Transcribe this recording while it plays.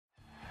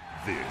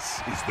This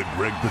is the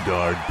Greg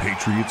Bedard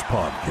Patriots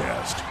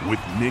Podcast with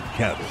Nick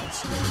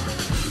Cavins.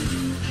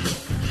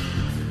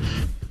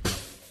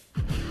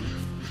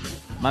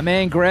 My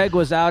man Greg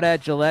was out at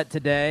Gillette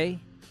today.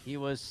 He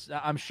was,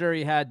 I'm sure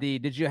he had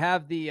did you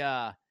have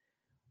the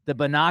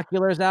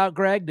binoculars out,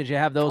 Greg? Did you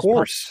have those? Of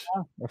course.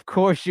 Of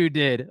course you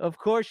did. Of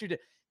course you did.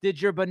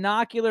 Did your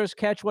binoculars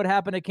catch what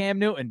happened to Cam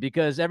Newton?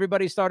 Because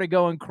everybody started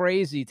going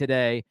crazy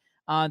today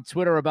on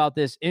Twitter about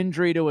this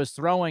injury to his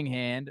throwing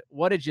hand.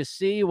 What did you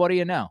see? What do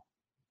you know?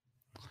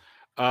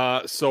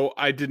 So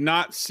I did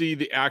not see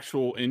the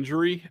actual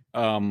injury.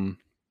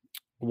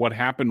 What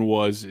happened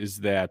is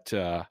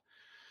that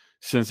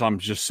since I'm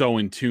just so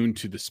in tune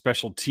to the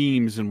special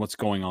teams and what's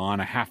going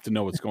on, I have to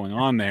know what's going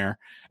on there.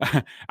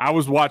 I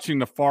was watching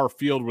the far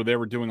field where they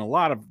were doing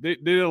they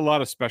did a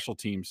lot of special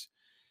teams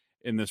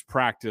in this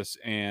practice.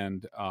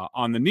 And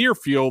on the near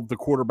field, the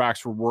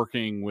quarterbacks were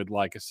working with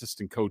like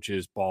assistant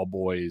coaches, ball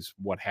boys,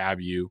 what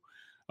have you,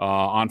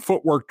 on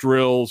footwork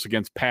drills,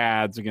 against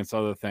pads, against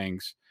other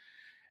things.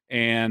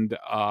 And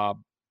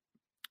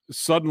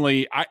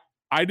suddenly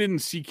I didn't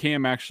see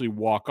Cam actually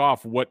walk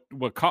off. What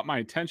caught my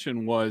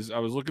attention was I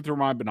was looking through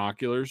my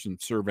binoculars and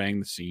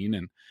surveying the scene,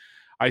 and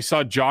I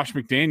saw Josh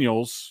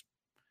McDaniels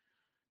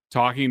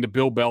talking to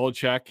Bill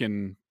Belichick,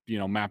 and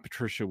Matt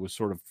Patricia was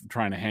sort of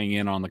trying to hang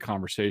in on the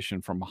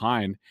conversation from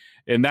behind.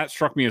 And that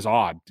struck me as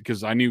odd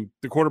because I knew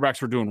the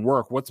quarterbacks were doing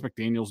work. What's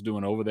McDaniels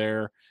doing over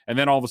there? And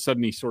then all of a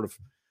sudden he sort of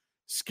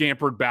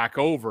scampered back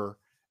over.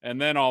 And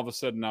then all of a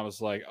sudden I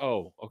was like,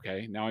 oh,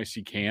 okay, now I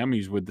see Cam.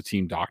 He's with the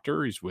team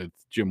doctor. He's with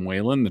Jim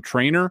Whalen, the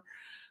trainer.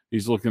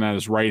 He's looking at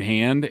his right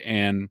hand.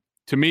 And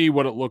to me,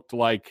 what it looked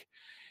like,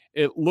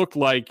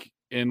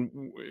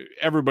 and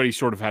everybody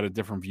sort of had a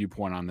different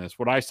viewpoint on this.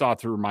 What I saw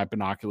through my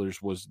binoculars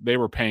was they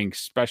were paying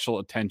special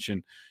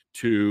attention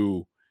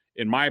to,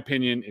 in my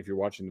opinion, if you're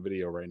watching the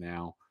video right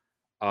now,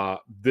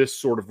 this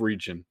sort of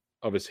region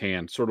of his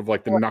hand, sort of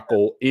like the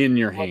knuckle in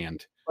your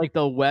hand. Like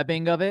the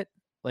webbing of it?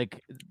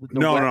 Like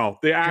no,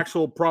 the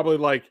actual probably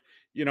like,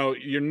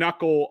 your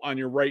knuckle on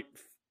your right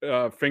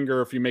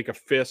finger, if you make a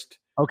fist.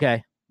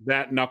 Okay.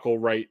 That knuckle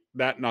right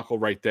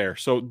there.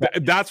 So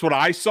that's what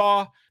I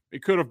saw.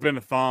 It could have been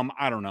a thumb.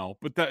 I don't know.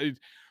 But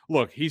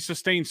look, he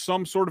sustained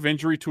some sort of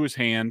injury to his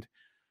hand.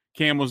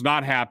 Cam was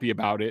not happy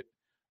about it.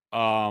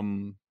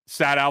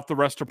 Sat out the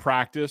rest of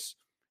practice.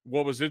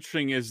 What was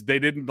interesting is they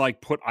didn't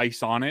put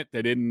ice on it.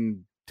 They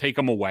didn't take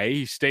him away.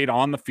 He stayed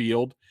on the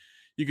field.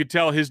 You could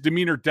tell his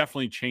demeanor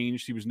definitely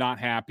changed. He was not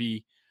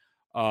happy.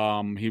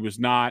 He was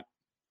not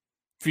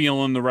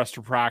feeling the rest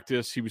of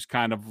practice. He was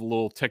kind of a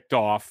little ticked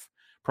off,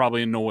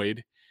 probably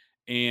annoyed.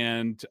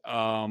 And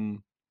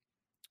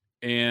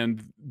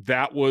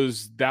that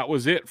was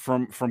it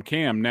from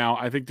Cam. Now,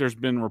 I think there's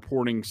been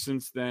reporting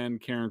since then.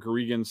 Karen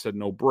Garrigan said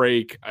no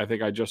break. I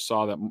think I just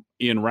saw that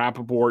Ian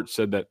Rappaport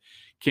said that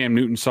Cam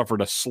Newton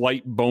suffered a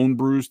slight bone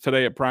bruise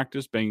today at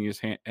practice, banging his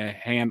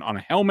hand on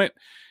a helmet.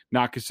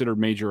 Not considered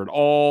major at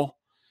all.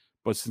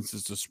 But since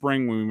it's the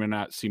spring, we may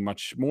not see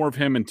much more of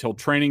him until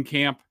training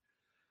camp.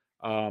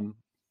 I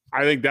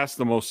think that's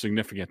the most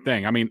significant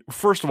thing. I mean,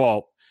 first of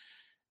all,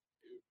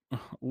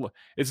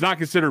 it's not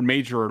considered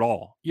major at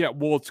all. Yeah,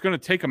 well, it's going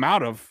to take them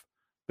out of.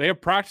 They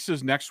have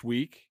practices next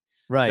week,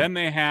 right? Then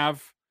they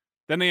have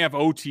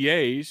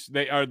OTAs.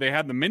 They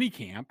had the mini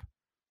camp.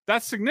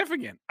 That's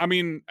significant. I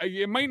mean,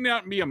 it might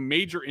not be a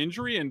major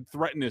injury and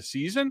threaten his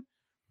season,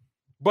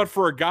 but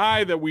for a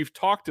guy that we've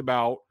talked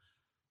about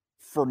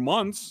for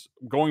months,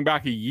 going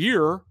back a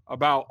year,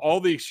 about all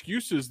the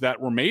excuses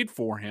that were made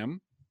for him,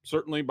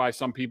 certainly by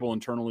some people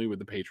internally with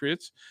the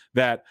Patriots,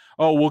 that,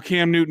 oh, well,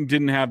 Cam Newton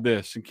didn't have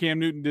this, and Cam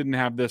Newton didn't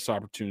have this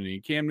opportunity,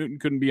 and Cam Newton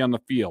couldn't be on the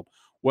field.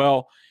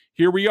 Well,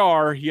 here we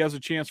are. He has a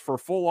chance for a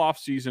full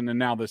offseason, and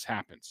now this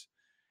happens.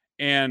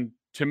 And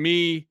to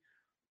me,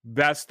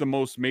 that's the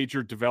most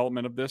major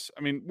development of this.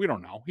 I mean, we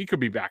don't know. He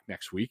could be back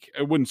next week.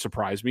 It wouldn't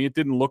surprise me. It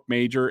didn't look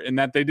major, and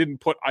that they didn't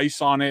put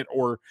ice on it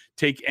or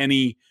take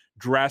any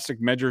drastic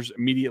measures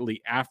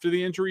immediately after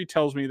the injury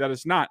tells me that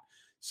it's not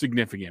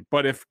significant.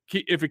 But if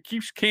it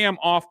keeps Cam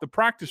off the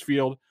practice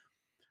field,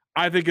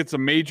 I think it's a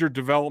major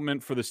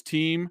development for this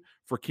team,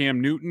 for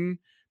Cam Newton,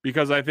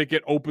 because I think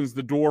it opens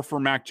the door for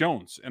Mac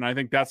Jones. And I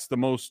think that's the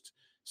most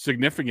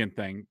significant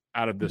thing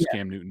out of this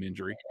Cam Newton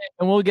injury.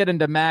 And we'll get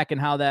into Mac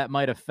and how that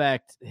might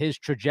affect his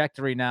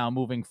trajectory now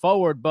moving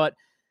forward. But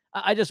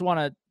I just want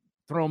to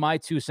throw my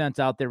 2 cents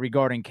out there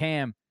regarding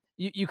Cam.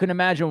 You can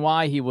imagine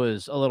why he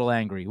was a little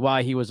angry,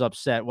 why he was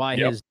upset, why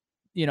his,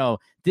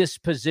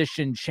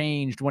 disposition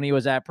changed when he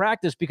was at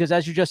practice, because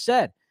as you just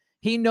said,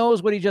 he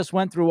knows what he just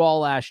went through all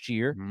last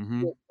year.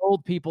 Mm-hmm. He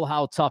told people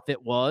how tough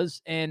it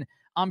was. And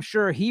I'm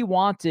sure he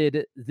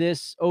wanted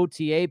this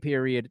OTA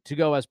period to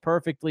go as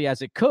perfectly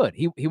as it could.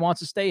 He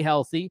wants to stay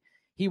healthy.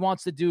 He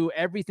wants to do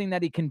everything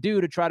that he can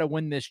do to try to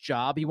win this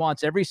job. He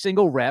wants every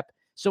single rep.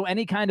 So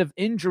any kind of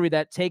injury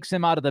that takes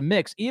him out of the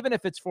mix, even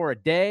if it's for a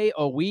day,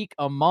 a week,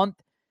 a month,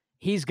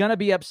 he's going to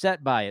be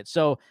upset by it.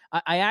 So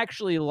I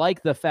actually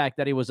like the fact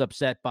that he was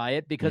upset by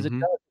it, because it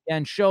does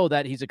again show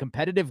that he's a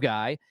competitive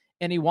guy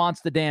and he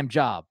wants the damn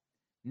job.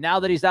 Now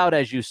that he's out,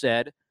 as you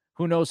said,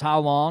 who knows how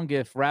long,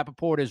 if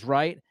Rappaport is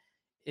right,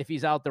 if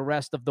he's out the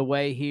rest of the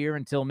way here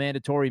until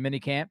mandatory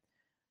minicamp.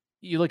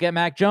 You look at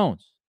Mac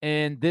Jones,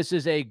 and this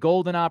is a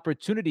golden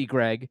opportunity,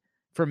 Greg,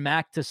 for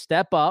Mac to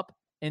step up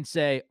and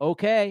say,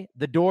 okay,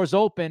 the door's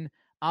open.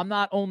 I'm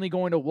not only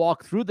going to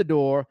walk through the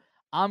door,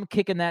 I'm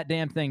kicking that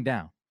damn thing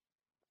down.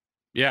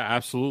 Yeah,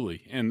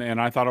 absolutely. And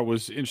I thought it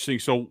was interesting.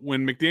 So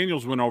when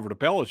McDaniels went over to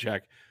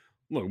Belichick,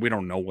 look, we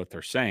don't know what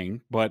they're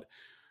saying, but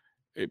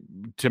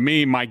to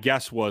me, my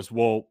guess was,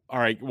 well, all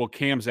right, well,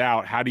 Cam's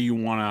out. How do you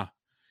want to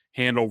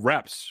handle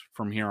reps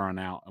from here on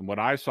out? And what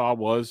I saw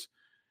was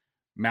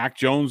Mac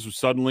Jones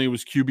suddenly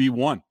was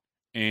QB1.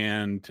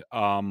 And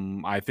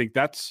I think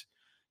that's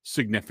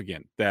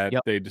significant that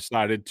they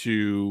decided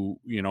to,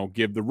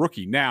 give the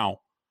rookie.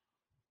 Now,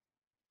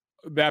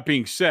 that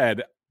being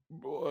said,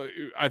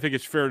 I think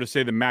it's fair to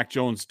say that Mac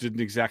Jones didn't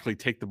exactly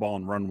take the ball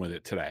and run with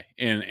it today.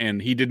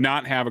 And he did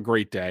not have a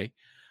great day.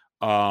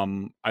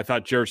 I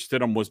thought Jarrett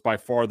Stidham was by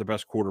far the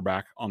best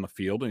quarterback on the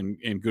field,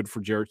 and good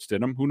for Jarrett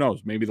Stidham. Who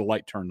knows? Maybe the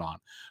light turned on.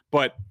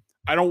 But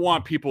I don't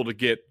want people to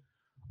get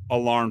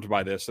alarmed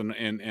by this. And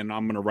I'm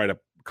going to write a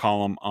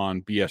column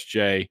on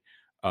BSJ.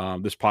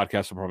 This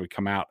podcast will probably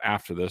come out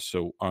after this,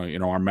 so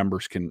our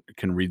members can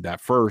read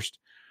that first.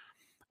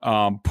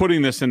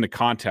 Putting this into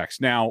context.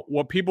 Now,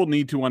 what people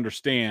need to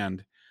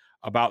understand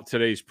about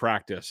today's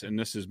practice, and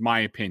this is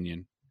my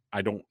opinion,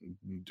 I don't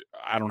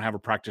have a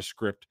practice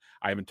script.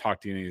 I haven't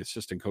talked to any of the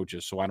assistant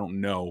coaches, so I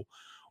don't know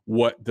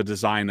what the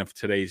design of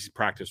today's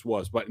practice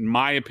was. But in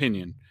my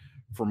opinion,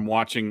 from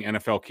watching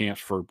NFL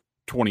camps for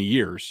 20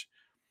 years,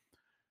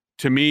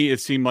 to me,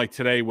 it seemed like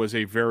today was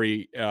a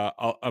very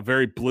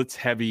blitz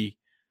heavy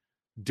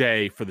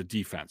day for the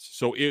defense.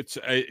 So it's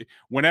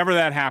whenever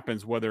that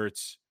happens, whether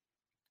it's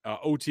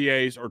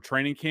OTAs or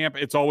training camp,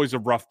 it's always a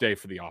rough day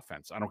for the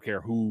offense. I don't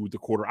care who the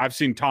I've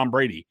seen Tom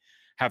Brady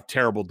have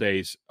terrible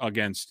days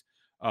against,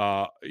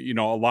 a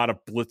lot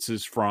of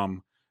blitzes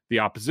from the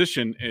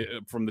opposition,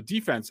 from the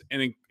defense.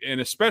 And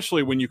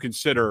especially when you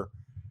consider,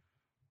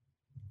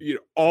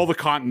 all the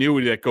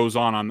continuity that goes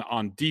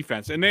on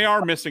defense, and they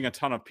are missing a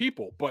ton of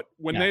people, but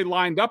when they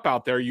lined up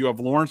out there, you have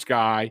Lawrence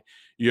Guy,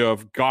 you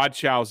have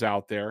Godchau's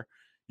out there,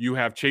 you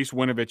have Chase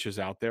Winovich is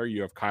out there,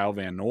 you have Kyle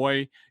Van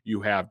Noy,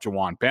 you have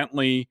Jawan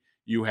Bentley,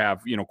 you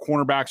have,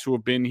 cornerbacks who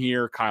have been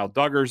here, Kyle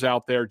Duggar's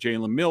out there,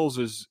 Jalen Mills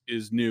is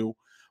new,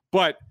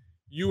 but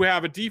you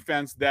have a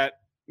defense that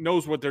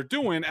knows what they're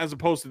doing, as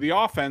opposed to the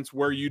offense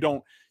where you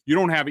don't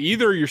have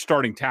either your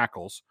starting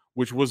tackles,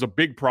 which was a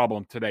big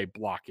problem today,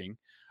 blocking.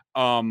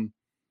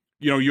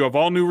 You have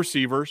all new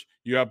receivers,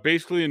 you have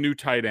basically a new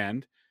tight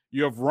end,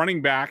 you have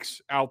running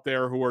backs out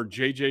there who are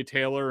JJ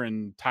Taylor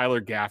and Tyler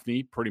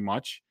Gaffney, pretty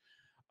much.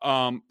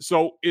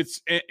 So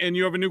and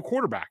you have a new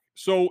quarterback.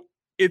 So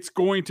it's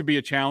going to be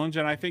a challenge.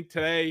 And I think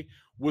today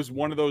was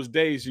one of those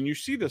days, and you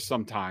see this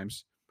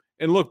sometimes.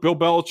 And look, Bill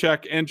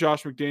Belichick and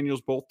Josh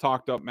McDaniels both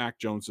talked up Mac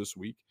Jones this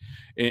week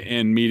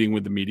in meeting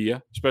with the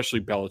media,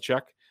 especially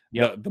Belichick,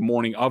 the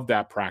morning of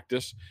that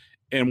practice.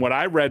 And what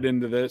I read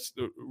into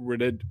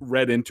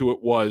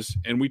it was,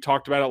 and we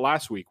talked about it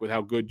last week with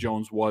how good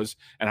Jones was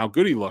and how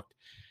good he looked.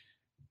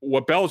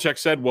 What Belichick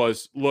said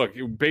was, look,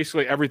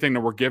 basically everything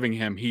that we're giving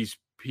him, he's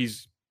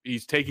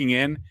taking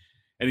in,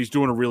 and he's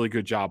doing a really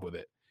good job with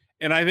it.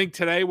 And I think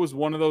today was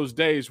one of those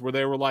days where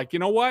they were like, you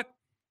know what?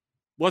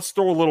 Let's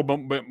throw a little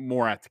bit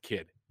more at the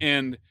kid.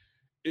 And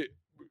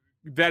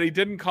that he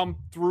didn't come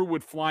through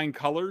with flying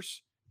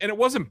colors. And it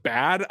wasn't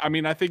bad. I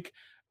mean, I think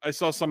I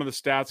saw some of the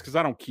stats, because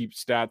I don't keep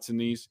stats in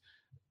these,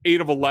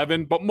 8 of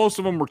 11, but most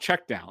of them were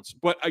checkdowns.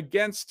 But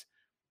against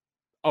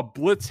a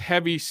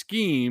blitz-heavy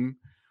scheme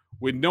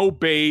with no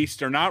base,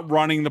 they're not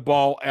running the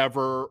ball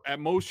ever. At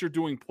most, you're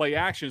doing play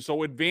action.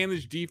 So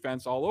advantage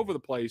defense all over the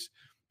place,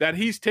 that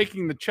he's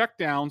taking the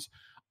checkdowns.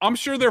 I'm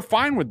sure they're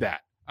fine with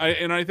that.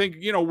 I think,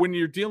 when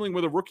you're dealing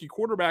with a rookie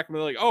quarterback and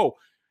they're like, oh,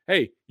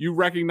 hey, you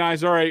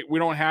recognize, all right, we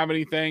don't have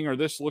anything, or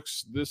this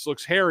looks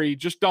hairy,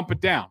 just dump it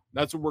down.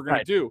 That's what we're going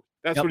to do.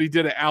 That's what he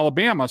did at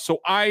Alabama. So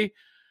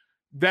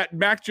that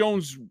Mac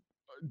Jones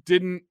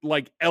didn't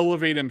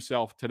elevate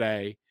himself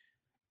today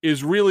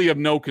is really of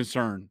no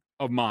concern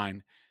of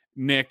mine,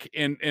 Nick,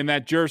 and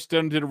that Jarrett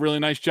Stidham did a really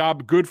nice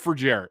job. Good for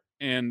Jarrett.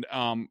 And,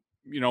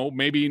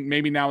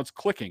 maybe now it's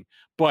clicking,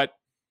 but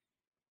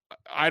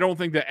I don't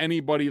think that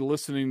anybody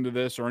listening to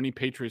this or any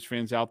Patriots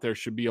fans out there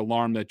should be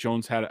alarmed that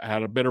Jones had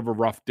a bit of a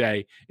rough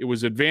day. It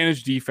was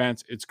advantage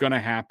defense. It's going to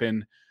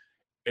happen.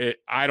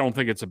 I don't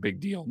think it's a big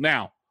deal.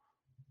 Now,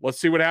 let's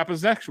see what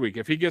happens next week.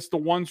 If he gets the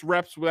ones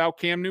reps without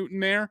Cam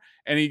Newton there,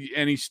 and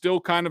he's still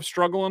kind of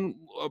struggling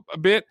a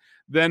bit,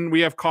 then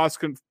we have cause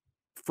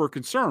for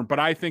concern. But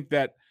I think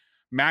that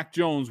Mac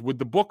Jones, with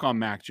the book on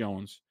Mac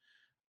Jones,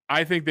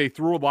 I think they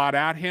threw a lot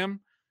at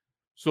him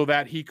so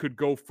that he could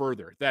go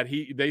further.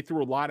 They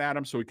threw a lot at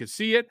him so he could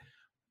see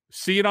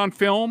it on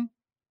film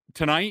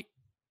tonight,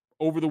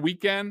 over the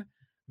weekend,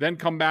 then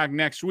come back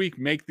next week,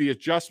 make the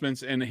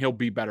adjustments, and he'll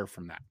be better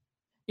from that.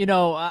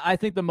 I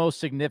think the most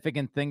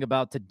significant thing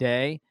about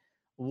today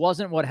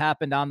wasn't what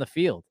happened on the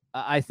field.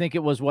 I think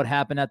it was what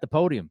happened at the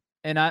podium.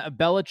 And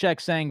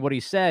Belichick saying what he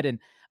said, and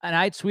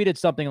I tweeted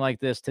something like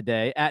this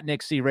today at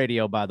Nick C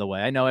Radio, by the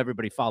way. I know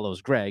everybody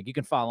follows Greg. You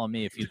can follow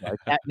me if you'd like,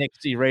 at Nick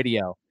C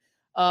Radio.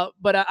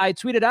 But I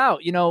tweeted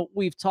out,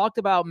 we've talked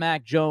about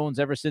Mac Jones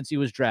ever since he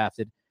was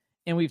drafted,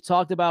 and we've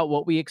talked about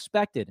what we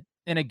expected.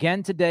 And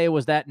again, today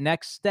was that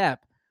next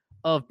step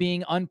of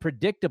being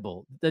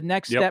unpredictable. The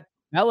next step,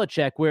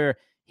 Belichick, where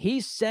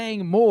he's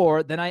saying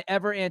more than I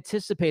ever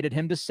anticipated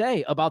him to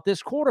say about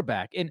this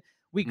quarterback. And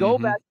we go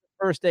back to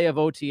the first day of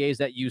OTAs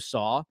that you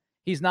saw.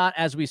 He's not,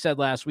 as we said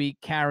last week,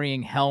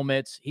 carrying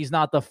helmets. He's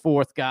not the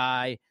fourth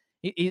guy.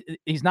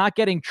 He's not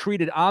getting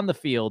treated on the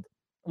field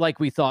like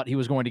we thought he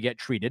was going to get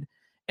treated.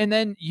 And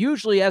then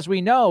usually, as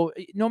we know,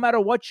 no matter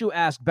what you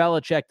ask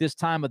Belichick this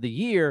time of the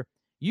year,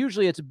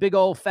 usually it's a big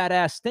old fat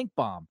ass stink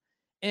bomb.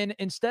 And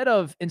instead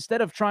of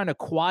trying to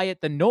quiet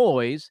the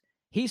noise,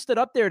 he stood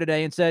up there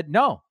today and said,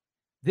 no,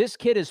 this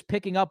kid is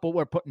picking up what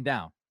we're putting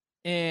down.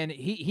 And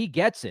he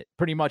gets it,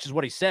 pretty much is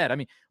what he said. I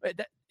mean,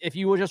 if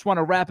you just want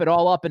to wrap it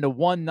all up into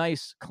one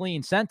nice,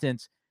 clean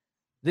sentence,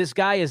 this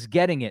guy is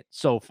getting it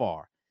so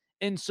far.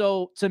 And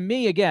so to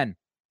me, again,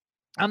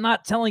 I'm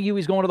not telling you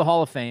he's going to the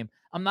Hall of Fame.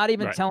 I'm not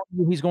even telling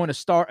you he's going to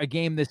start a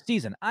game this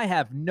season. I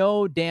have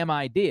no damn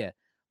idea.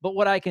 But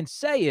what I can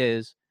say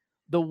is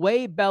the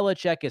way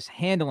Belichick is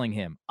handling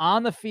him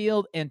on the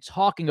field and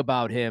talking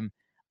about him,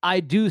 I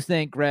do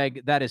think,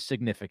 Greg, that is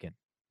significant.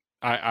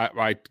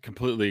 I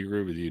completely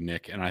agree with you,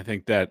 Nick. And I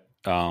think that,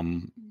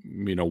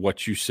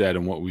 what you said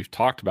and what we've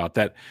talked about,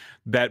 that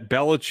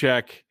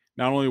Belichick,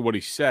 not only what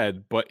he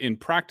said, but in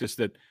practice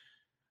that,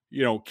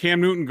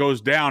 Cam Newton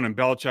goes down and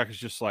Belichick is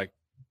just like,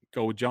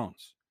 go with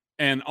Jones.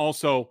 And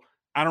also,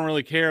 I don't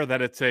really care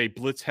that it's a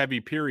blitz heavy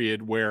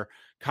period where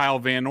Kyle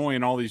Van Noy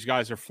and all these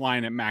guys are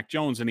flying at Mac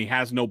Jones and he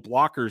has no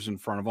blockers in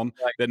front of him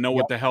that know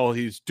what the hell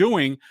he's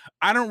doing.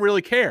 I don't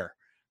really care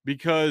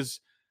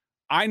because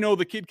I know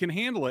the kid can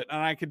handle it.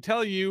 And I can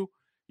tell you,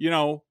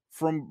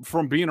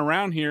 from being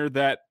around here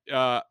that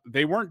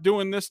they weren't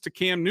doing this to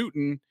Cam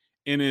Newton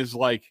in his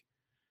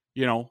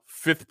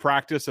fifth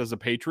practice as a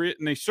Patriot.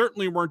 And they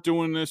certainly weren't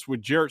doing this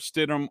with Jarrett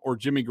Stidham or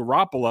Jimmy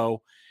Garoppolo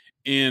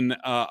in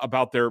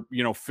about their,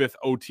 fifth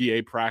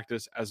OTA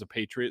practice as a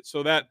Patriot.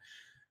 So that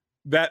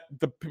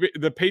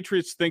the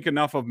Patriots think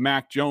enough of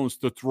Mac Jones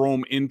to throw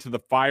him into the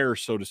fire,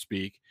 so to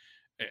speak,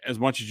 as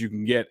much as you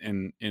can get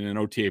in an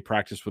OTA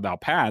practice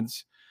without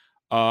pads.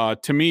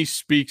 To me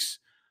speaks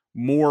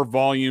more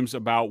volumes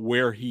about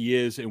where he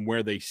is and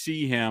where they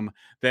see him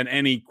than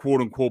any quote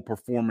unquote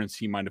performance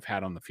he might have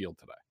had on the field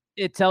today.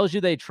 It tells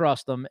you they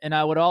trust him. And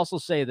I would also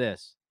say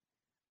this.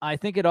 I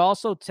think it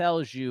also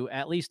tells you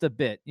at least a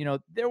bit,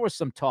 there was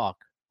some talk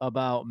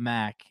about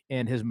Mac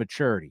and his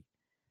maturity.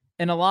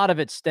 And a lot of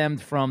it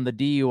stemmed from the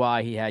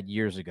DUI he had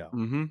years ago.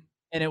 Mm-hmm.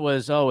 And it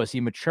was, is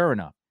he mature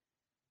enough?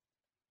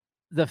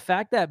 The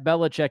fact that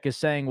Belichick is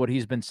saying what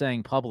he's been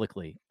saying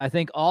publicly, I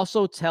think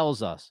also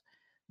tells us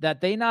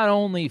that they not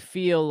only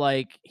feel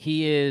like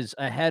he is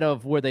ahead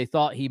of where they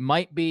thought he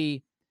might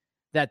be,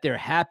 that they're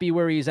happy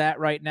where he's at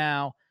right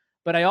now.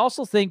 But I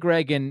also think,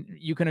 Greg, and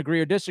you can agree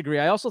or disagree,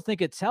 I also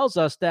think it tells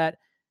us that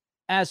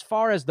as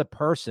far as the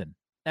person,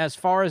 as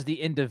far as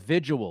the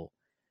individual,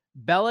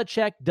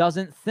 Belichick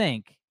doesn't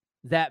think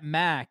that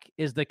Mac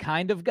is the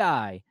kind of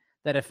guy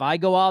that if I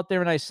go out there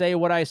and I say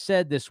what I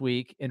said this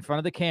week in front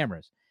of the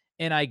cameras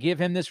and I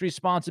give him this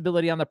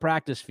responsibility on the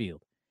practice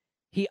field,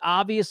 he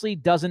obviously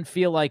doesn't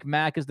feel like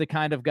Mac is the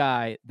kind of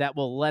guy that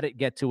will let it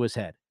get to his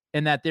head,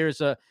 and that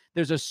there's a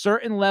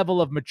certain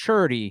level of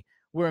maturity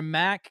where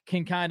Mac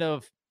can kind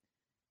of,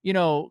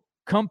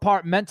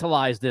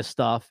 compartmentalize this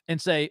stuff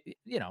and say,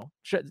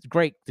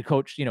 great, the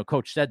coach,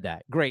 coach said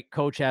that. Great,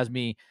 coach has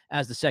me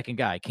as the second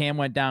guy. Cam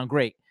went down,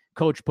 great.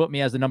 Coach put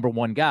me as the number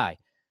one guy.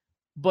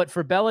 But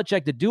for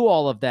Belichick to do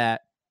all of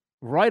that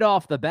right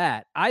off the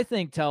bat, I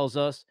think tells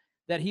us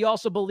that he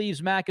also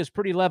believes Mac is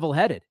pretty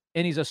level-headed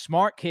and he's a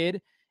smart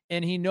kid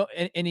and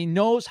he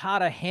knows how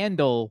to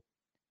handle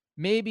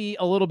maybe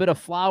a little bit of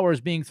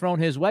flowers being thrown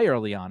his way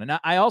early on. And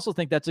I also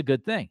think that's a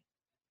good thing.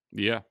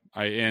 Yeah.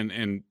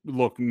 And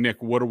look,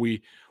 Nick, what do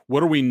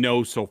we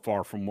know so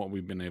far from what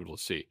we've been able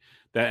to see?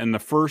 That in the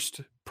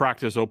first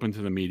practice open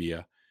to the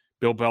media,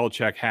 Bill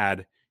Belichick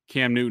had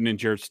Cam Newton and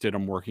Jarrett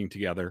Stidham working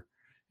together,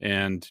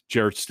 and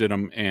Jarrett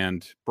Stidham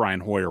and Brian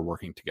Hoyer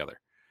working together.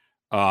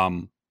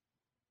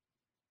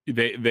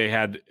 They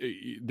had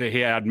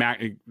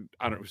Mac.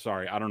 I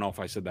don't know if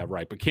I said that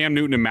right, but Cam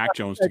Newton and Mac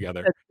Jones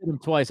together. Him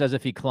twice as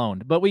if he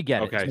cloned, but we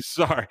get it. Okay,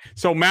 sorry.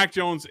 So Mac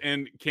Jones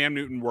and Cam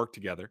Newton worked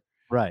together.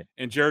 Right.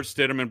 And Jarrett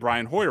Stidham and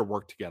Brian Hoyer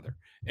worked together.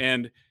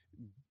 And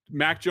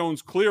Mac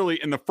Jones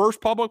clearly in the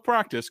first public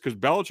practice, because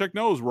Belichick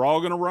knows we're all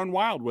going to run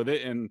wild with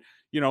it. And,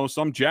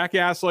 some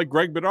jackass like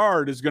Greg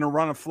Bedard is going to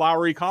run a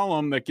flowery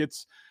column that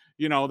gets,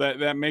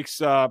 that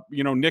makes,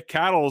 Nick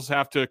Cattles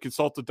have to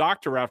consult a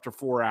doctor after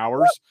 4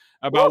 hours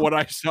about what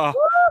I saw.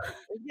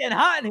 It's getting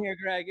hot in here,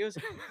 Greg. It was...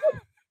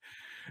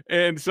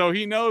 And so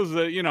he knows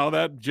that,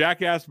 that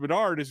jackass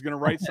Bedard is going to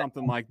write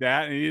something like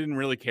that. And he didn't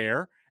really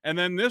care. And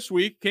then this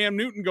week, Cam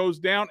Newton goes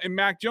down and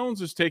Mac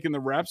Jones is taking the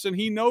reps, and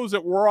he knows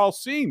that we're all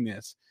seeing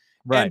this.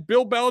 Right. And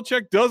Bill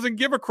Belichick doesn't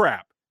give a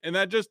crap. And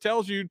that just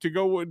tells you to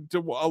go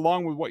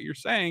along with what you're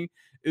saying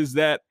is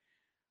that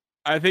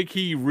I think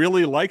he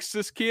really likes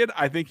this kid.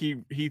 I think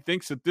he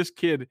thinks that this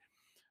kid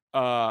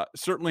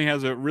certainly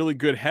has a really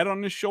good head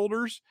on his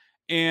shoulders.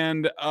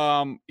 And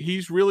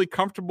he's really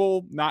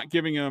comfortable not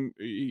giving him.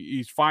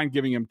 He's fine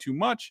giving him too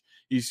much.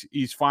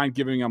 He's fine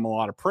giving him a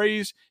lot of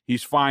praise.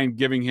 He's fine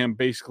giving him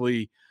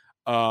basically,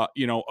 a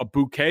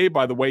bouquet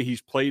by the way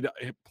he's played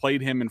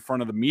him in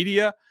front of the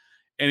media,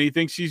 and he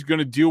thinks he's going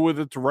to deal with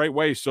it the right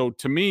way. So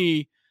to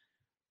me,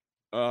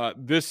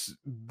 this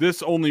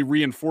only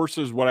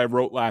reinforces what I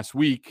wrote last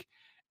week.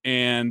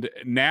 And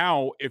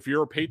now, if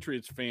you're a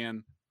Patriots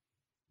fan,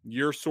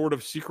 you're sort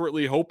of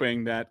secretly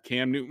hoping that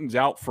Cam Newton's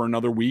out for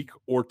another week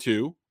or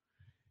two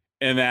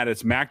and that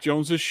it's Mac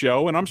Jones's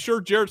show. And I'm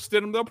sure Jarrett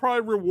Stidham, they'll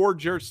probably reward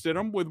Jarrett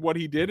Stidham with what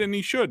he did, and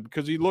he should,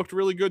 because he looked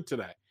really good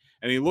today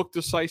and he looked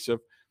decisive.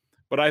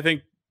 But I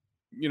think,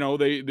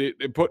 they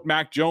put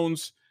Mac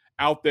Jones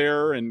out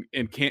there and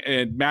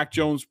Mac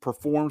Jones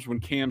performs when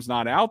Cam's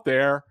not out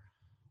there.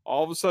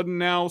 All of a sudden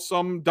now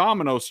some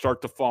dominoes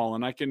start to fall,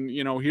 and I can,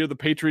 hear the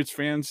Patriots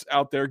fans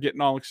out there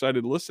getting all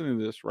excited listening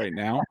to this right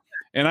now.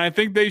 And I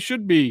think they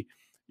should be,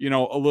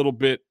 a little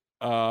bit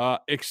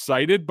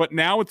excited. But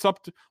now it's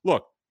up to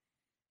look.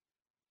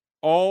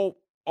 All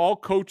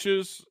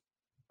coaches,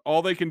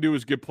 all they can do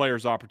is give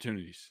players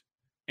opportunities,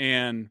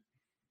 and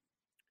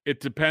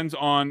it's dependent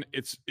on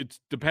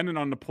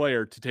the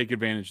player to take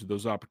advantage of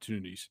those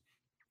opportunities.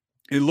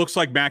 It looks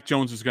like Mac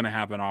Jones is going to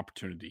have an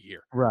opportunity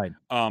here, right?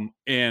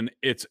 And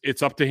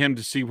it's up to him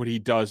to see what he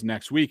does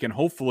next week, and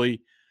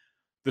hopefully,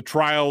 the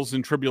trials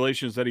and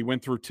tribulations that he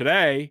went through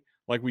today,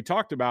 like we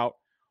talked about,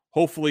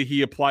 hopefully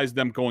he applies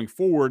them going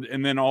forward,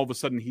 and then all of a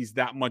sudden he's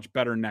that much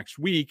better next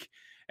week.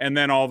 And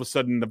then all of a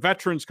sudden the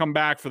veterans come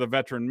back for the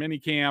veteran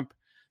minicamp,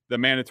 the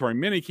mandatory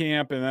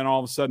minicamp, and then all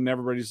of a sudden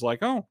everybody's like,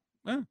 oh,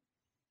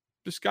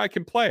 this guy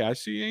can play. I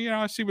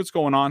see what's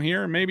going on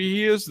here. Maybe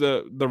he is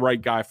the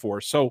right guy for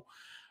us. So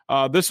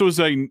this was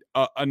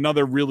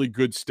another really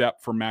good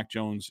step for Mac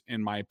Jones,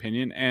 in my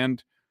opinion,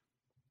 and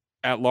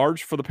at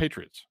large for the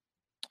Patriots.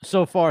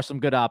 So far,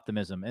 some good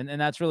optimism, and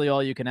that's really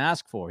all you can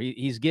ask for.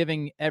 He's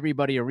giving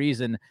everybody a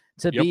reason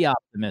to be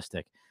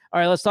optimistic.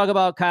 All right, let's talk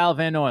about Kyle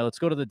Van Noy. Let's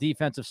go to the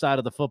defensive side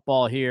of the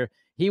football here.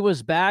 He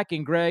was back,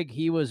 and Greg,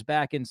 he was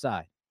back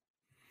inside.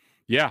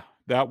 Yeah,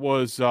 that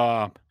was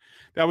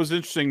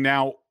interesting.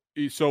 Now,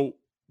 so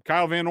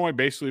Kyle Van Noy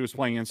basically was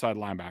playing inside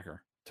linebacker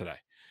today.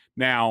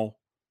 Now,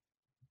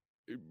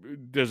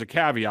 there's a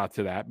caveat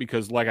to that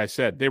because, like I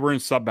said, they were in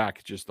sub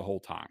packages the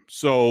whole time.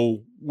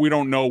 So we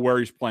don't know where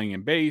he's playing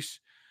in base.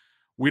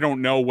 We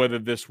don't know whether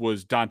this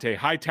was Dante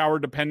Hightower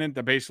dependent,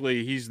 that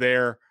basically he's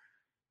there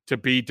to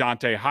be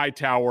Dante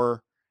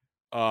Hightower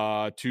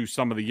to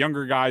some of the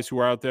younger guys who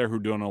are out there who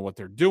don't know what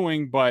they're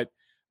doing. But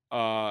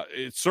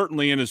it's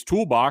certainly in his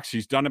toolbox.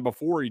 He's done it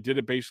before. He did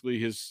it basically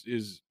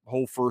his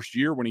whole first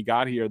year when he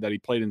got here, that he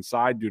played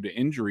inside due to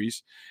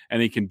injuries,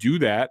 and he can do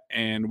that.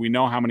 And we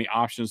know how many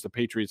options the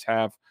Patriots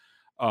have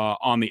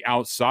on the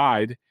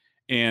outside.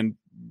 And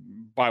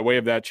by way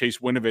of that, Chase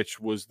Winovich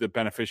was the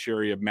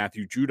beneficiary of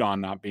Matthew Judon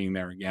not being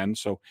there again.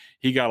 So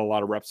he got a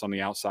lot of reps on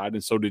the outside,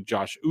 and so did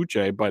Josh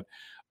Uche. But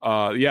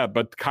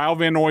but Kyle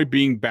Van Noy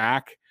being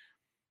back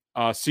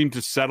seemed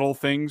to settle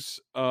things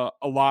a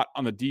lot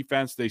on the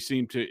defense. They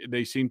seem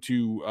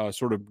to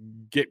sort of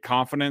get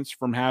confidence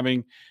from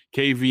having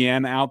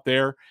KVN out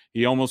there.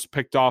 He almost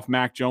picked off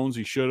Mac Jones.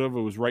 He should have.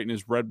 It was right in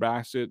his bread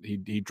basket.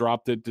 He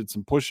dropped it, did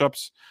some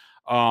push-ups.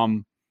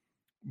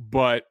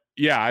 But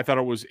yeah, I thought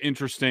it was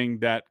interesting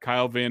that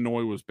Kyle Van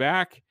Noy was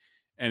back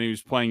and he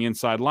was playing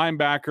inside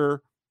linebacker,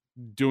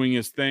 doing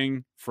his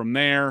thing from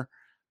there.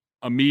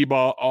 Amoeba,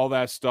 all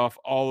that stuff,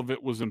 all of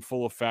it was in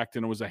full effect,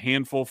 and it was a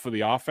handful for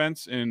the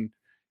offense and,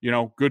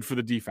 good for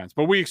the defense.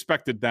 But I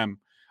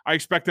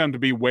expect them to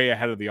be way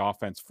ahead of the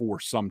offense for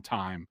some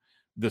time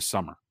this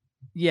summer.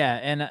 Yeah,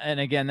 and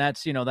again,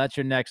 that's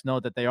your next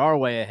note, that they are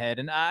way ahead.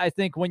 And I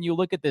think when you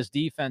look at this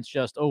defense,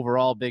 just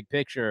overall big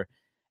picture,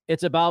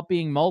 it's about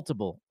being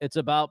multiple. It's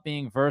about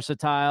being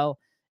versatile.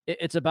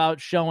 It's about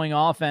showing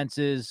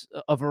offenses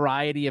a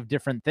variety of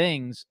different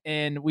things.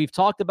 And we've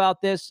talked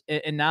about this.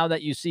 And now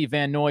that you see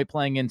Van Noy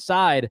playing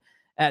inside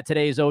at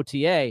today's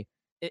OTA,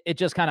 it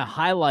just kind of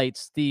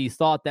highlights the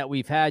thought that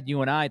we've had,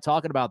 you and I,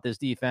 talking about this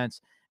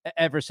defense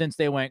ever since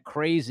they went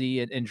crazy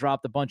and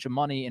dropped a bunch of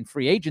money in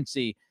free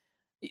agency.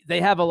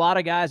 They have a lot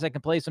of guys that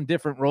can play some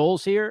different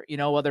roles here,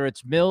 whether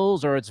it's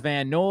Mills or it's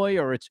Van Noy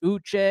or it's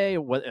Uche,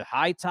 or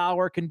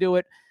Hightower can do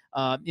it.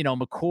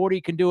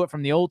 McCourty can do it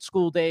from the old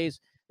school days.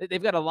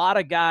 They've got a lot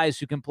of guys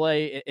who can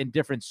play in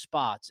different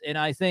spots. And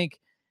I think,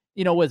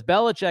 with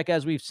Belichick,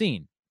 as we've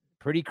seen,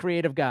 pretty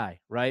creative guy,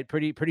 right?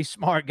 Pretty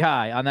smart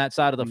guy on that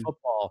side of the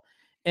football.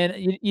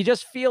 And you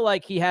just feel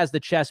like he has the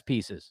chess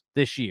pieces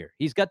this year.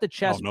 He's got the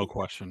chess. Oh, no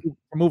question. To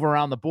move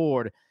around the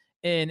board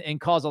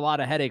and cause a lot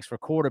of headaches for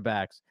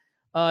quarterbacks.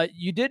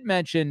 You did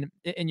mention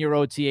in your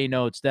OTA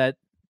notes that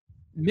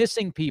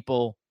missing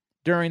people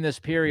during this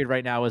period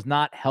right now is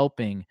not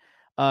helping.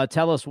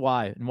 Tell us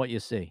why and what you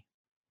see.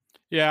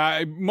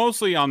 Yeah,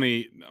 mostly on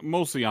the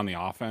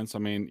offense. I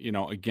mean,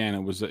 again,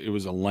 it was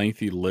a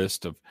lengthy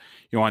list of,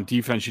 on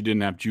defense you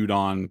didn't have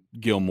Judon,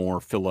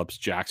 Gilmore, Phillips,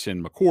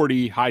 Jackson,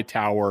 McCourty,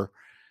 Hightower,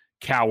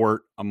 Cowart,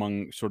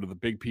 among sort of the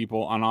big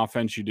people. On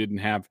offense you didn't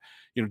have,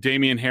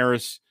 Damian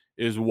Harris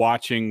is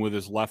watching with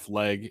his left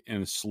leg in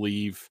his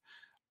sleeve.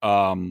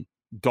 Dalton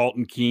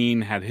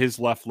Keene had his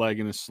left leg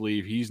in his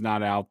sleeve. He's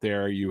not out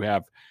there. You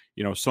have,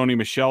 Sony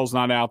Michel's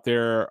not out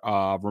there.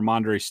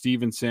 Ramondre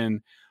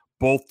Stevenson.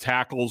 Both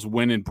tackles,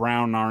 Wynn and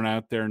Brown, aren't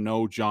out there.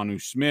 No Jonnu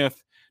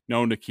Smith.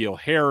 No N'Keal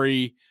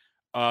Harry.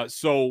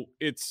 So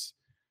it's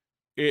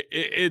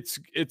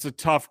a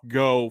tough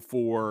go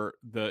for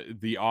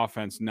the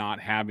offense not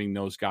having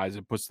those guys.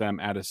 It puts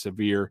them at a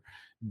severe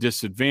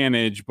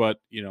disadvantage. But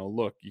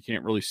look, you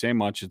can't really say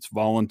much. It's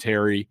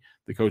voluntary.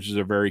 The coaches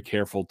are very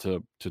careful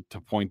to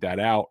point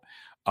that out.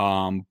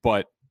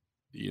 But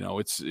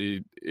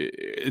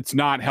it's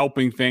not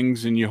helping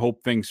things, and you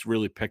hope things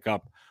really pick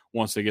up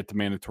once they get to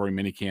mandatory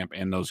minicamp,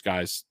 and those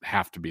guys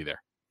have to be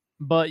there.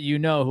 But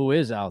who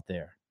is out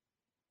there?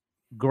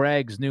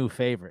 Greg's new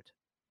favorite,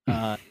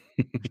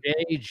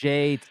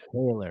 J.J.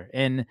 Taylor.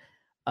 And,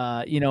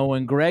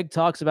 when Greg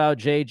talks about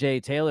J.J.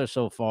 Taylor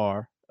so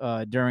far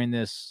during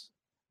this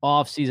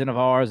offseason of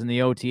ours and the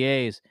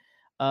OTAs,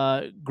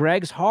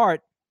 Greg's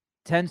heart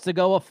tends to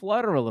go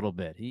aflutter a little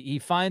bit. He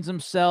finds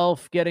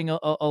himself getting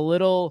a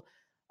little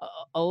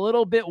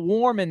bit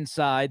warm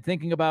inside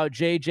thinking about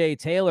J.J.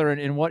 Taylor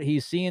and what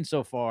he's seeing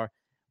so far.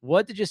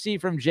 What did you see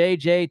from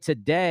J.J.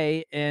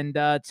 today? And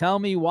tell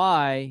me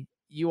why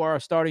you are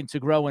starting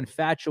to grow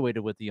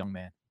infatuated with the young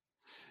man.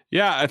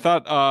 Yeah, I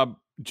thought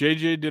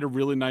JJ did a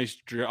really nice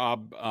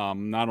job,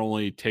 not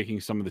only taking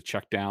some of the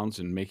checkdowns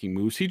and making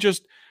moves.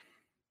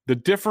 The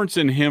difference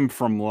in him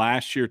from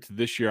last year to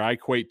this year, I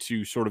equate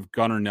to sort of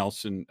Gunnar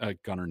Nelson.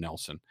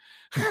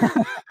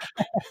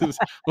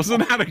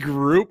 Wasn't that a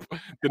group?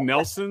 The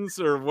Nelsons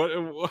or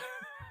what?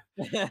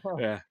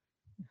 Yeah,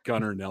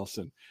 Gunnar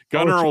Nelson.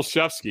 Gunnar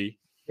Olszewski.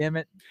 Damn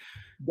it.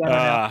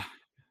 Yeah.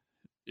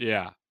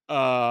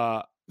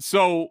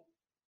 So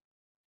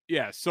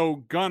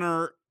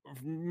Gunnar,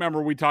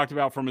 remember we talked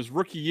about from his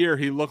rookie year,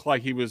 he looked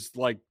like he was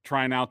like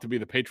trying out to be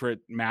the Patriot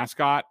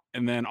mascot.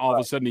 And then all of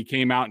a sudden he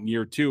came out in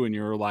year 2 and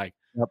you were like,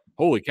 yep,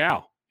 holy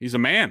cow, he's a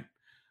man.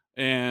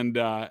 And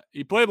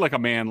he played like a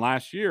man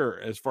last year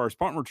as far as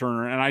punt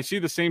returner. And I see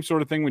the same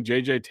sort of thing with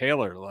JJ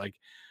Taylor. Like,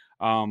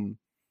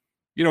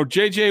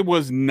 JJ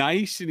was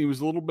nice and he was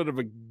a little bit of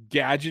a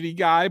gadgety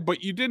guy, but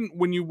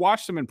when you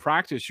watched him in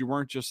practice, you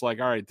weren't just like,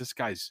 all right, this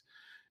guy's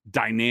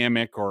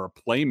dynamic or a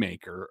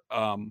playmaker.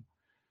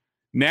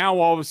 Now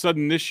all of a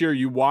sudden this year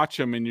you watch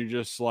him and you're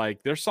just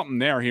like, there's something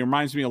there. He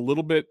reminds me a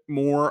little bit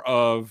more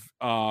of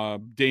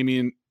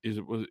Damian.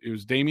 It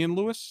was Damian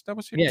Lewis that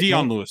was here? Yeah,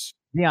 Dion Lewis.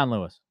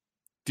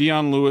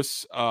 Dion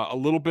Lewis. A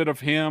little bit of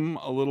him,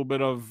 a little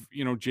bit of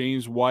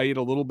James White,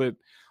 a little bit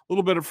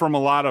from a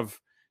lot of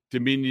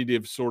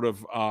diminutive sort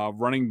of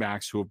running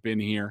backs who have been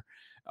here.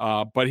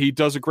 But he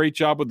does a great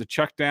job with the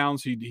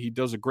checkdowns. He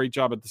does a great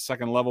job at the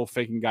second level,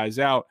 faking guys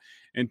out.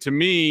 And to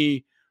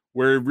me,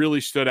 where it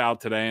really stood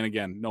out today, and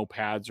again, no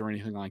pads or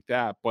anything like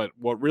that, but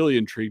what really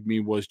intrigued me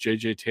was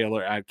J.J.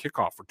 Taylor at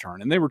kickoff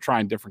return. And they were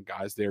trying different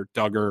guys there,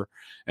 Duggar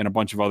and a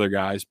bunch of other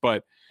guys.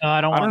 But I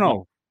don't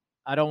know.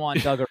 I don't want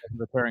Duggar as a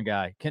return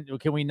guy. Can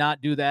we not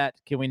do that?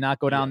 Can we not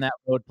go down that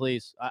road,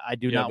 please? I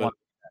do not want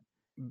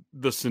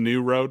the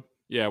Sanu road.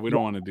 Yeah, we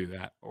don't want to do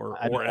that. Or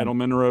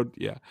Edelman road.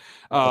 Yeah.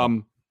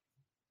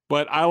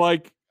 But I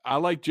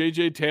like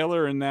J.J.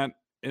 Taylor in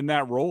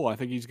that role. I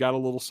think he's got a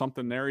little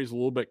something there. He's a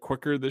little bit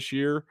quicker this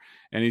year,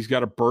 and he's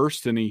got a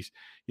burst, and he's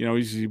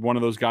one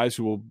of those guys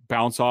who will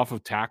bounce off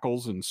of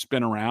tackles and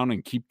spin around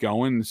and keep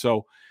going.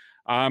 So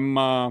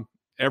I'm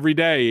every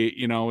day,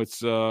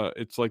 it's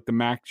like the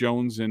Mac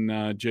Jones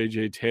and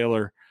J.J.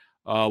 Taylor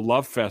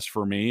love fest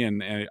for me.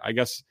 And I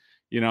guess,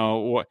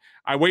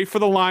 I wait for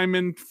the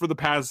linemen for the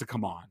pads to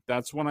come on.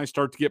 That's when I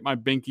start to get my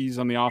binkies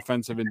on the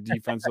offensive and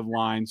defensive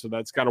line. So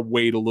that's got to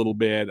wait a little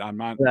bit. I'm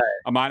not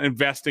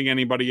investing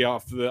anybody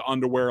off the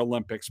underwear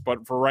Olympics,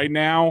 but for right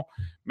now,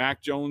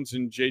 Mac Jones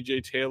and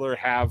JJ Taylor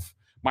have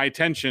my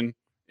attention,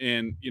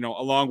 and,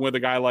 along with a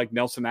guy like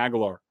Nelson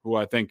Aguilar, who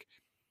I think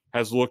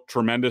has looked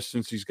tremendous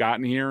since he's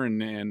gotten here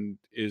and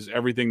is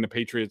everything the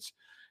Patriots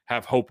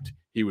have hoped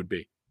he would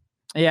be.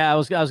 Yeah. I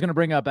was going to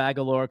bring up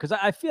Aguilar because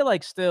I feel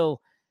like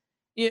still,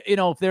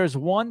 if there's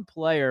one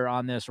player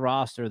on this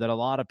roster that a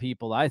lot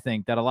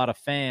of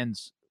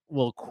fans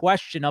will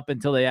question up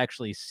until they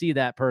actually see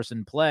that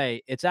person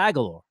play, it's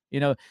Aguilar.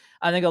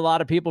 I think a lot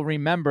of people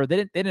remember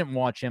they didn't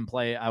watch him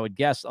play, I would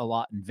guess, a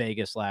lot in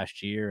Vegas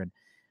last year,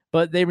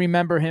 but they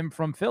remember him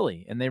from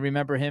Philly, and they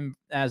remember him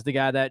as the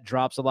guy that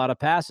drops a lot of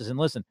passes. And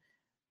listen,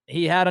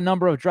 he had a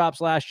number of drops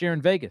last year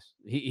in Vegas.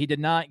 He did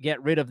not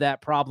get rid of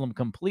that problem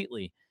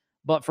completely,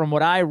 but from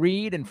what I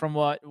read and from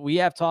what we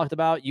have talked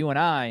about, you and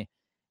I,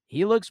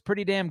 he looks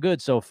pretty damn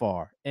good so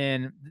far.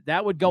 And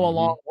that would go a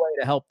long way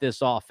to help this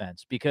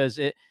offense, because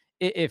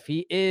if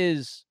he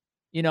is,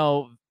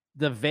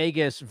 the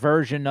Vegas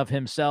version of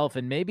himself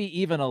and maybe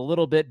even a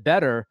little bit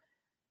better,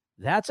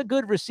 that's a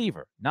good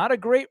receiver. Not a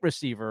great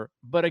receiver,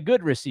 but a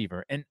good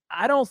receiver. And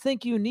I don't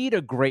think you need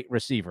a great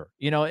receiver.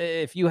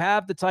 If you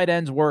have the tight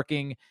ends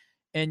working,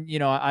 and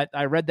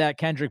I read that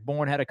Kendrick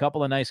Bourne had a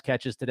couple of nice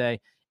catches today.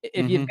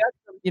 If you've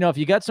got if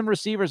you got some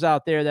receivers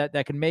out there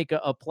that can make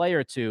a play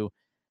or two,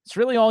 it's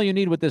really all you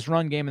need with this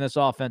run game and this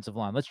offensive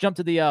line. Let's jump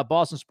to the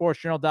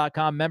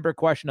BostonSportsJournal.com member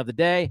question of the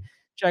day.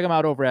 Check them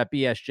out over at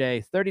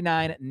BSJ.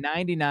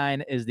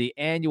 $39.99 is the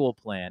annual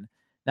plan.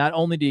 Not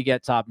only do you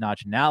get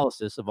top-notch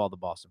analysis of all the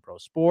Boston Pro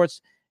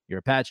sports, you're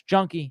a Pats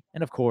junkie,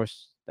 and of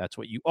course, that's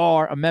what you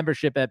are. A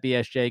membership at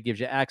BSJ gives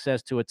you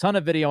access to a ton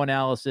of video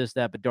analysis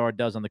that Bedard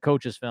does on the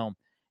coach's film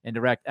and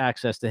direct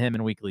access to him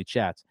in weekly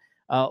chats.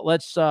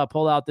 Let's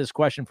pull out this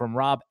question from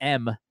Rob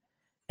M.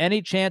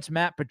 Any chance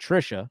Matt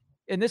Patricia,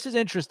 and this is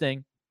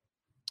interesting,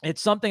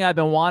 it's something I've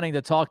been wanting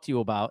to talk to you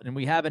about, and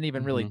we haven't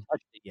even really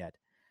touched it yet.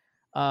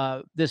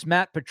 This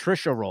Matt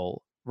Patricia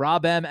role.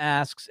 Rob M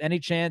asks, any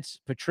chance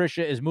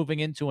Patricia is moving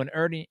into an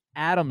Ernie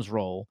Adams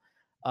role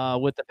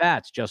with the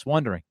Pats? Just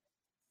wondering.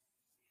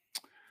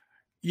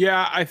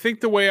 Yeah, I think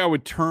the way I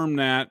would term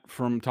that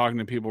from talking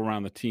to people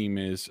around the team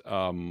is,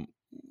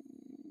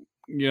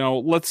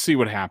 let's see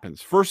what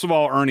happens. First of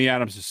all, Ernie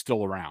Adams is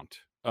still around.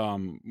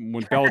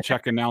 When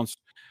Belichick announced,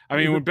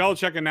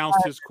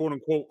 his quote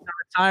unquote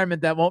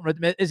retirement, that won't,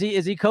 is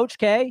he Coach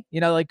K?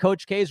 Like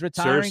Coach K's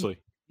retiring.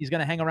 Seriously. He's going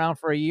to hang around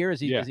for a year. Is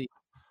he?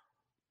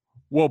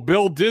 Well,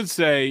 Bill did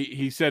say,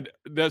 he said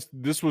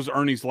this was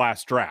Ernie's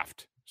last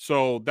draft.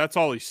 So that's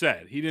all he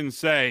said. He didn't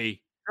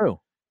say true.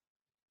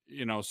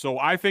 So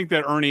I think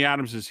that Ernie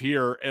Adams is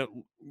here at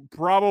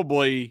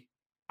probably,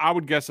 I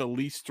would guess, at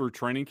least through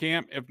training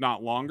camp, if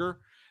not longer.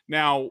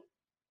 Now,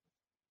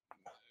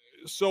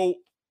 so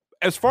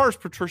as far as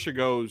Patricia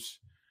goes,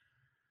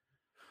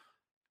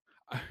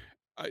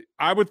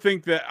 I would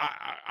think that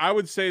I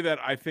would say that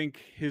I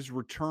think his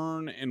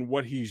return and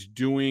what he's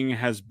doing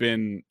has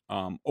been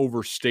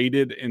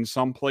overstated in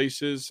some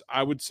places.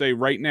 I would say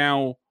right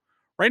now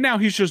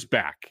he's just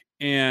back,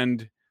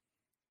 and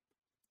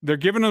they're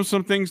giving him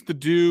some things to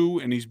do,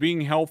 and he's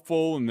being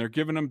helpful, and they're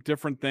giving him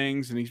different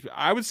things. And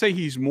I would say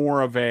he's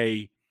more of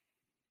a,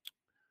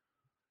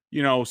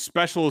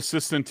 special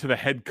assistant to the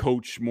head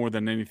coach more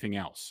than anything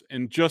else.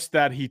 And just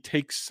that he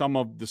takes some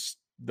of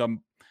the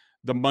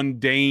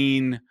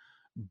mundane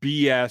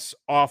BS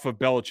off of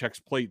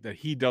Belichick's plate that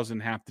he doesn't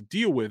have to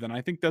deal with. And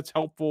I think that's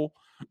helpful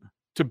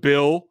to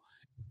Bill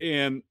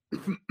and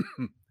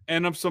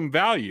of some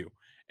value.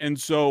 And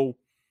so,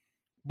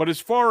 but as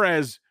far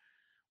as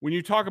when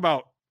you talk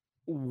about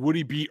would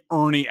he be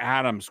Ernie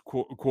Adams,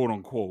 quote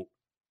unquote,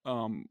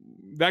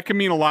 that can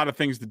mean a lot of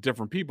things to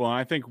different people. And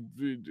I think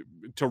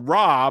to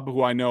Rob,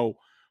 who I know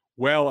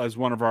well as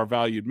one of our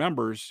valued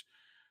members,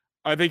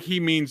 I think he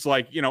means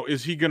like,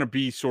 is he going to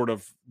be sort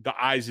of the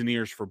eyes and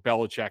ears for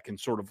Belichick and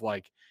sort of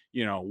like,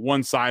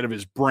 one side of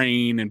his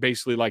brain and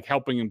basically like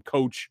helping him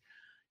coach,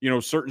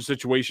 certain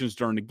situations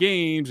during the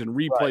games and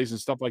replays and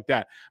stuff like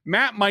that.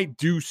 Matt might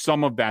do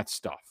some of that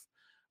stuff,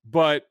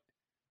 but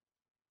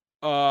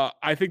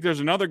I think there's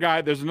another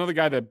guy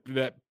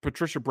that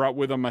Patricia brought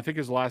with him. I think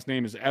his last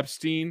name is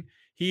Epstein.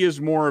 He is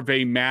more of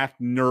a math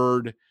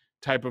nerd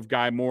type of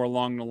guy, more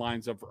along the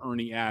lines of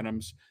Ernie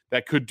Adams,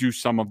 that could do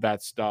some of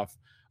that stuff.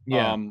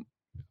 Yeah.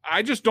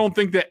 I just don't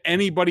think that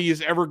anybody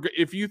is ever,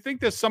 if you think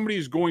that somebody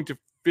is going to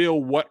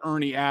fill what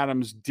Ernie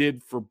Adams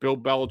did for Bill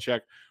Belichick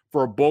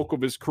for a bulk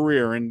of his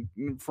career, and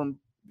from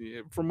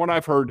what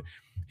I've heard,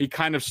 he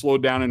kind of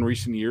slowed down in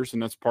recent years,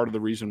 and that's part of the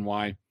reason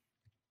why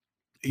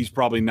he's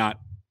probably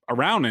not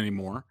around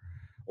anymore,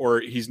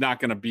 or he's not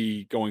going to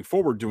be going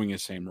forward doing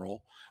his same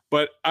role.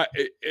 But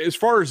as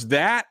far as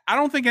that, I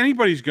don't think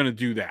anybody's going to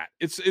do that.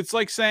 It's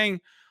like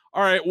saying,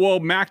 all right, well,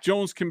 Mac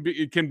Jones can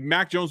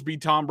Mac Jones be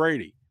Tom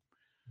Brady?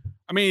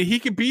 I mean, he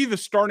could be the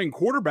starting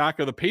quarterback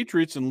of the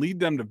Patriots and lead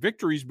them to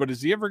victories, but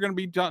is he ever going to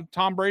be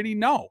Tom Brady?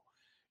 No.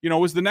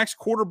 Is the next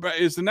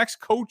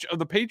coach of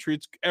the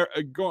Patriots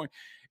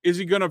is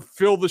he going to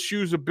fill the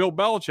shoes of Bill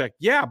Belichick?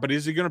 Yeah, but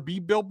is he going to be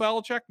Bill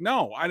Belichick?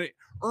 No.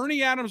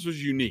 Ernie Adams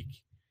was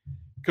unique,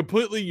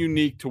 completely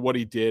unique to what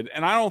he did.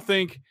 And I don't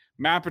think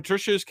Matt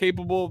Patricia is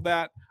capable of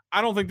that.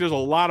 I don't think there's a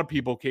lot of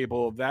people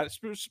capable of that,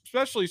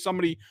 especially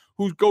somebody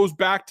who goes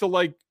back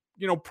to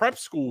prep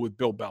school with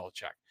Bill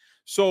Belichick.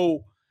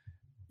 So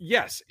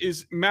yes,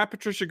 is Matt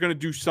Patricia going to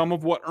do some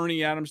of what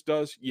Ernie Adams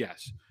does?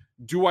 Yes.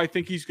 Do I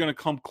think he's going to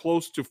come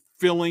close to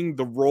filling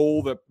the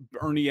role that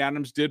Ernie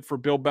Adams did for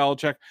Bill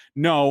Belichick?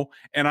 No.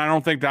 And I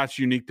don't think that's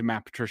unique to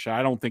Matt Patricia.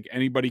 I don't think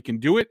anybody can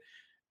do it.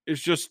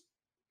 It's just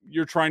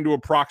you're trying to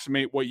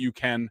approximate what you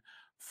can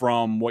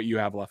from what you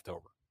have left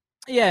over.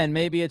 Yeah, and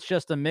maybe it's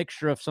just a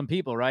mixture of some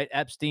people, right?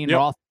 Epstein,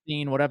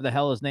 Rothstein, whatever the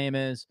hell his name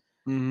is.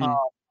 Mm-hmm.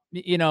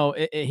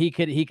 He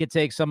could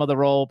take some of the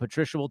role.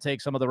 Patricia will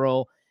take some of the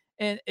role.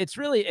 And it's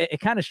really, it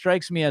kind of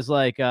strikes me as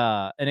like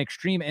an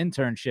extreme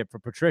internship for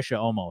Patricia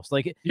almost.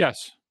 Like,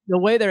 yes, the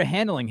way they're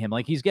handling him,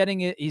 like he's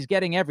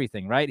getting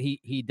everything right.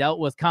 He dealt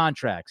with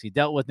contracts, he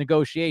dealt with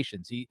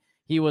negotiations,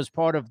 he was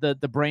part of the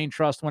brain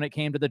trust when it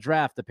came to the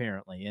draft,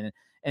 apparently,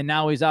 and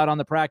now he's out on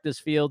the practice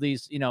field.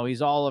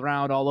 He's all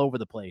around, all over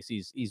the place.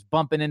 He's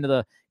bumping into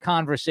the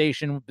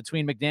conversation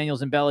between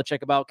McDaniels and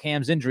Belichick about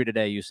Cam's injury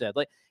today. You said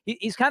like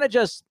he's kind of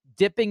just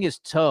dipping his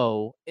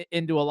toe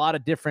into a lot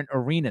of different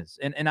arenas,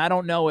 and I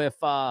don't know if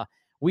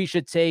we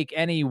should take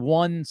any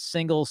one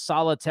single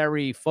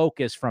solitary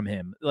focus from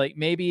him. Like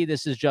maybe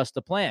this is just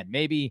the plan.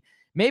 Maybe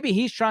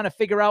he's trying to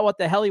figure out what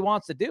the hell he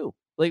wants to do.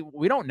 Like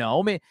we don't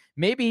know.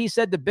 Maybe he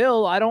said to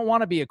Bill, "I don't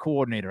want to be a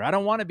coordinator. I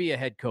don't want to be a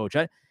head coach."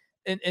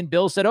 And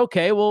Bill said,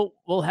 "Okay, well,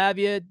 we'll have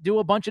you do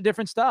a bunch of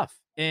different stuff,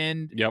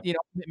 and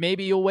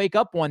maybe you'll wake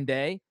up one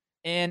day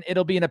and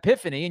it'll be an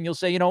epiphany, and you'll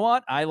say, you know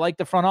what, I like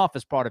the front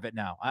office part of it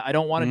now. I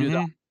don't want to do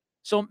that."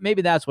 So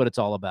maybe that's what it's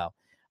all about.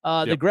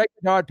 The Greg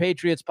Bedard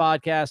Patriots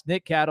podcast,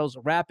 Nick Cattles,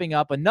 wrapping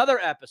up another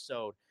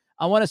episode.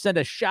 I want to send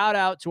a shout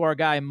out to our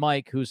guy,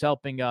 Mike, who's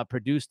helping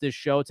produce this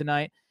show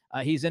tonight.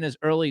 He's in his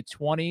early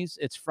 20s.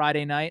 It's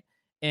Friday night,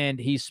 and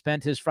he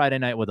spent his Friday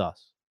night with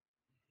us.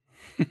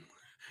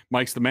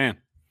 Mike's the man.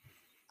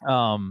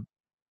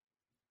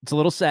 It's a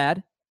little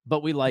sad,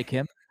 but we like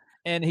him.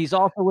 And he's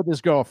also with his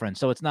girlfriend,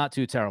 so it's not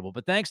too terrible.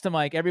 But thanks to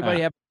Mike.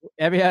 Everybody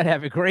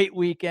have a great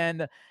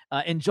weekend.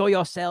 Enjoy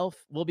yourself.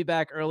 We'll be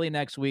back early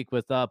next week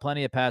with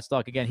plenty of Pats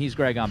talk. Again, he's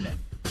Greg. I'm Nick.